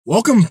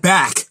Welcome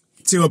back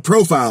to A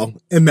Profile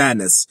in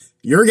Madness,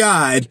 your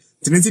guide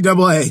to the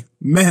NCAA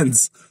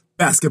men's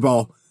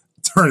basketball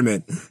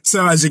tournament.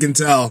 So as you can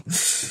tell,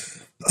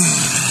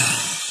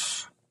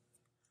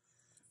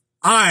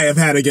 I have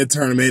had a good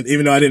tournament,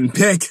 even though I didn't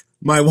pick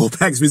my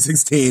Wolfpack Sweet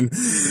 16.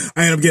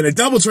 I ended up getting a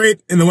double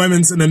trait in the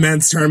women's and the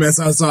men's tournament,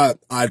 so I thought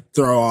I'd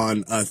throw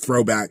on a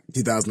throwback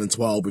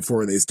 2012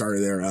 before they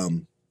started their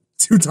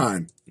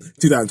two-time.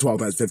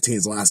 2012-15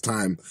 is the last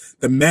time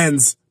the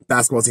men's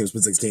basketball team's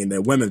been 16.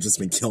 The women have just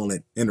been killing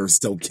it, and are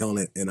still killing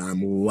it, and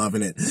I'm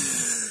loving it.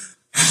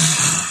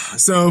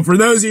 So for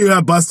those of you who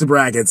have busted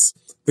brackets,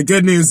 the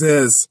good news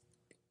is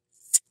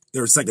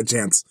there are second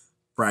chance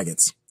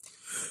brackets.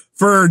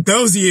 For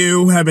those of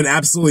you who have been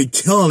absolutely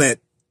killing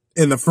it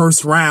in the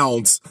first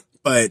round,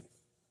 but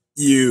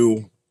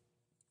the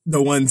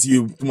ones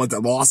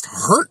that lost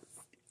hurt,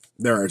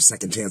 there are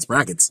second chance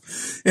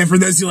brackets. And for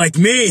those of you like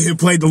me who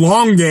played the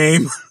long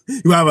game,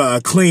 you have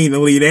a clean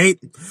Elite Eight,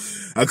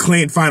 a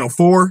clean Final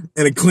Four,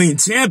 and a clean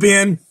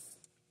champion.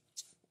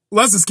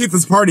 Let's just keep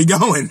this party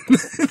going.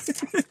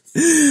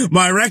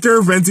 My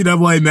record for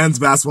NCAA men's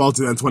basketball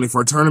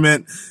 2024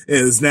 tournament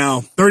is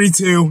now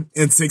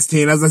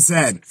 32-16. As I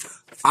said,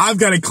 I've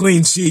got a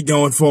clean sheet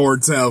going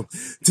forward. So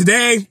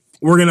today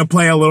we're going to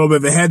play a little bit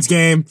of a heads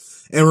game,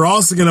 and we're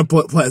also going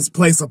to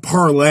place a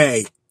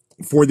parlay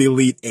for the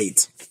Elite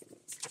Eight.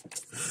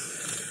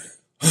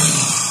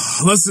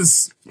 Let's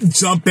just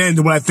jump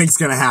into what I think is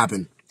going to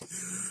happen.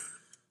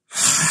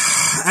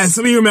 As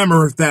some of you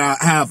remember that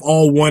I have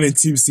all 1 and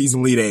 2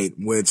 season Elite Eight,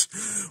 which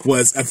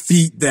was a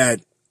feat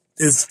that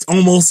is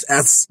almost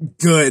as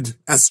good,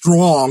 as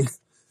strong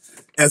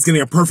as getting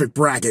a perfect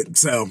bracket.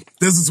 So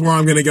this is where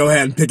I'm going to go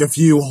ahead and pick a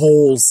few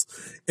holes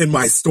in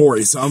my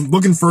story. So I'm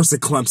looking first at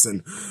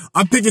Clemson.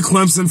 I'm picking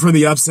Clemson for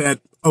the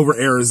upset over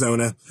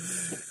Arizona.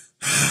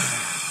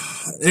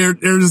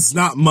 There's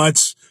not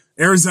much.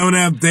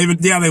 Arizona,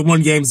 they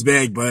won games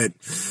big, but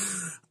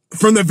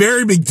from the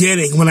very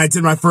beginning, when I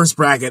did my first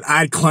bracket, I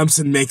had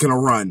Clemson making a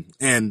run,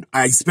 and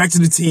I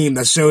expected a team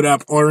that showed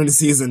up early in the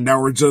season that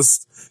were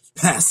just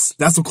pests.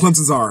 That's what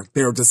Clemson's are.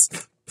 They were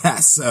just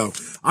pests. So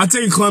I'm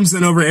taking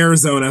Clemson over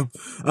Arizona.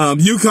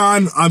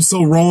 UConn, I'm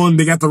still rolling.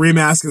 They got the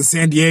rematch against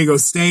San Diego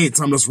State,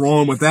 so I'm just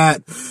rolling with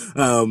that.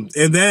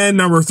 And then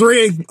number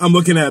 3, I'm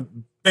looking at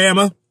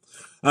Bama.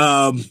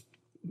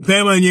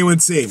 Bama and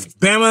UNC.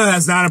 Bama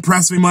has not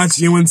impressed me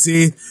much. UNC,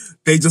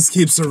 they just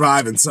keep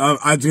surviving. So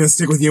I'm going to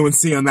stick with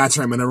UNC on that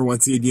train. My number 1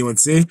 seed,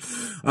 UNC.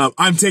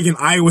 I'm taking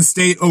Iowa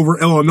State over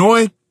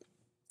Illinois.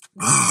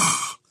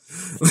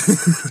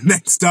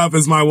 Next up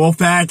is my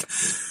Wolfpack.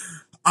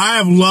 I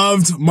have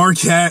loved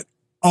Marquette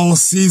all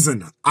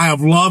season. I have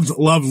loved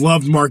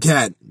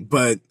Marquette,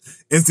 but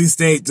NC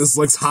State just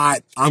looks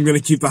hot. I'm going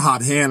to keep the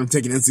hot hand. I'm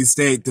taking NC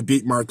State to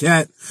beat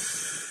Marquette.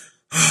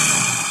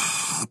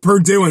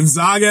 Purdue and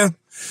Zaga.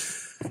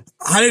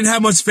 I didn't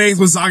have much faith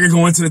with Zaga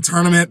going to the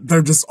tournament.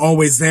 They're just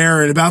always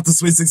there. And about the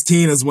Sweet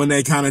 16 is when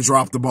they kind of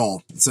drop the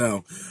ball.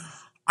 So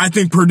I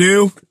think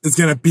Purdue is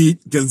going to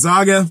beat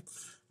Gonzaga.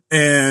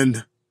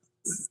 And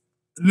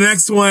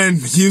next one,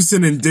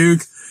 Houston and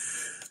Duke.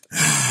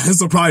 This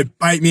will probably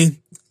bite me.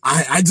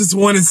 I just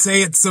want to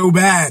say it so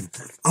bad.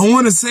 I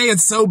want to say it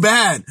so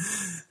bad.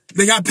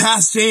 They got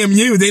past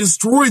JMU. They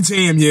destroyed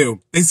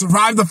JMU. They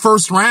survived the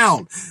first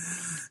round.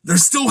 They're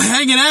still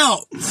hanging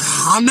out.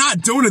 I'm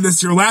not doing it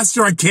this year. Last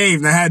year I caved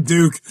and I had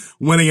Duke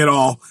winning it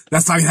all.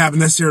 That's not going to happen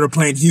this year. They're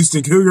playing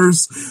Houston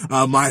Cougars.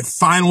 My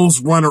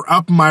finals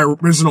runner-up in my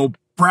original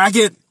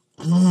bracket.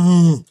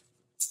 I'm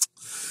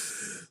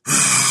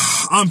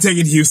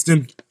taking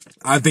Houston.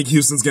 I think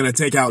Houston's going to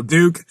take out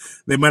Duke.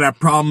 They might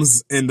have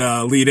problems in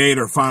the Elite Eight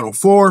or Final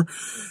Four.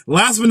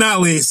 Last but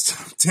not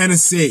least,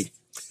 Tennessee.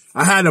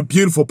 I had a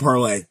beautiful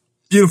parlay.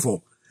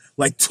 Beautiful.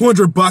 Like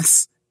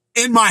 $200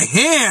 in my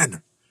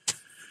hand.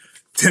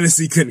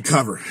 Tennessee couldn't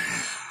cover.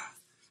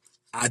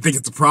 I think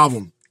it's a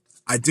problem.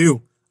 I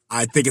do.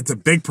 I think it's a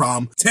big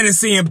problem.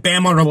 Tennessee and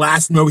Bama are the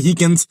last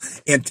Mohicans,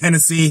 and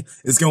Tennessee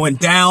is going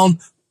down.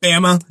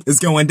 Bama is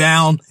going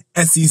down.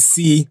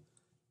 SEC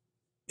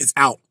is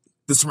out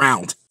this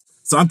round.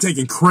 So I'm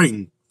taking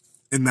Creighton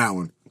in that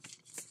one.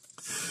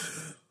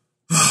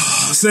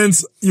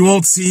 Since you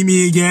won't see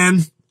me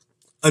again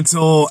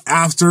until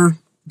after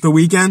the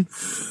weekend,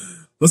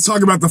 let's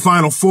talk about the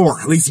Final Four,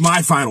 at least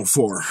my Final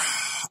Four.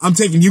 I'm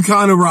taking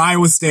UConn over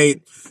Iowa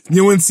State,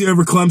 UNC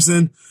over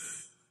Clemson,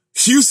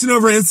 Houston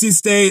over NC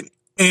State,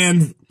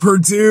 and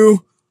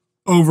Purdue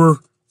over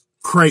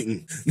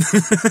Creighton.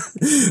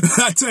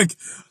 I took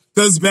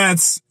those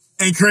bets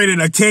and created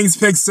a King's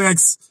Pick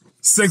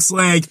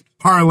 6-leg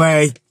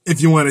parlay,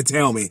 if you want to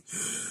tell me.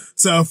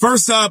 So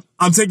first up,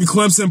 I'm taking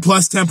Clemson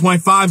plus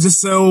 10.5,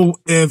 just so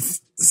if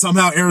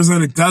somehow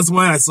Arizona does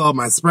win, I still have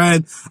my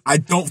spread. I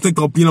don't think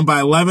they'll beat them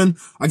by 11.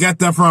 I got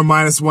that for a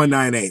minus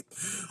 198.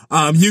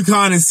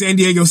 UConn and San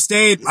Diego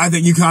State, I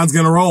think UConn's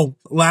going to roll.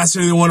 Last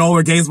year they won all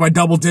their games by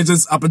double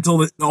digits up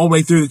until all the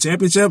way through the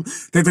championship. I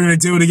think they're going to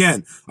do it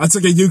again. I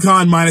took a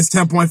UConn minus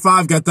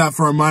 10.5, got that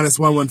for a minus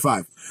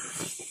 115.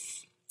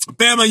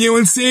 Bama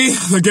UNC,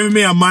 they're giving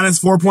me a minus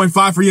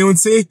 4.5 for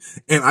UNC,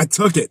 and I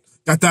took it.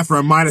 Got that for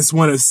a minus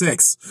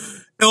 106.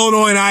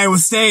 Illinois and Iowa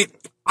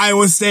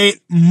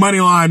State, money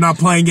line, not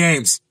playing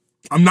games.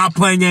 I'm not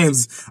playing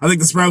games. I think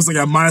the spread was like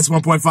a minus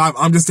 1.5.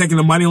 I'm just taking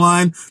the money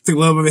line, take a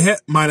little bit of a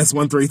hit, minus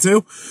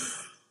 132.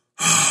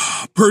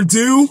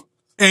 Purdue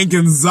and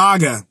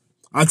Gonzaga.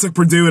 I took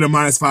Purdue at a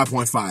minus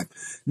 5.5.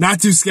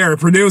 Not too scary.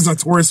 Purdue is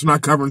notorious for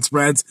not covering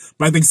spreads,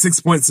 but I think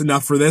 6 points is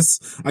enough for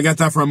this. I got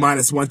that for a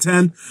minus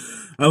 110.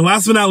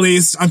 Last but not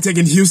least, I'm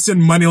taking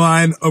Houston money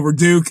line over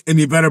Duke, and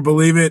you better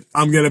believe it,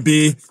 I'm going to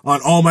be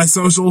on all my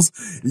socials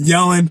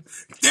yelling,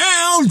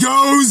 down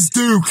goes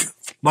Duke.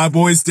 My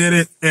boys did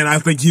it, and I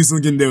think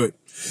Houston can do it.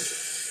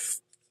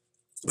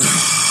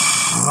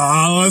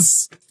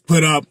 Let's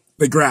put up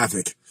the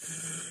graphic.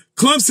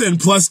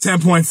 Clemson plus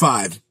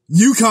 10.5.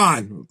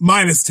 UConn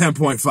minus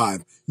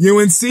 10.5.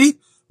 UNC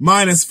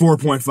minus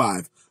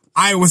 4.5.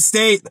 Iowa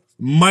State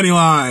money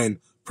line.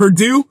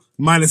 Purdue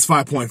minus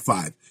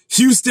 5.5.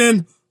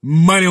 Houston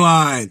money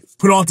line.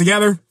 Put it all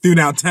together, threw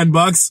down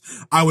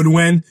 $10. I would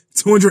win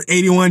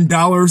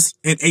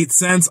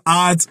 $281.08.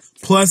 Odds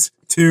plus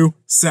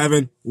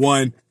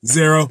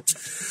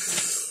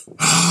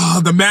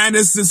 2710. The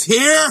madness is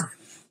here.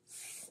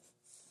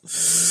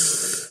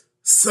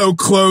 So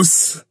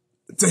close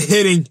to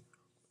hitting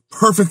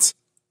perfect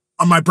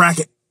on my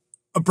bracket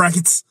of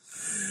brackets.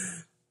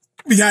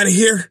 We got it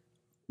here.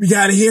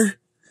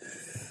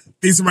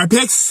 These are my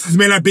picks. They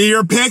may not be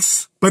your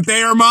picks, but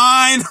they are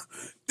mine.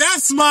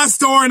 That's my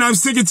story, and I'm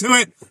sticking to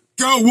it.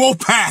 Go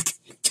Wolfpack.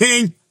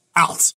 King out.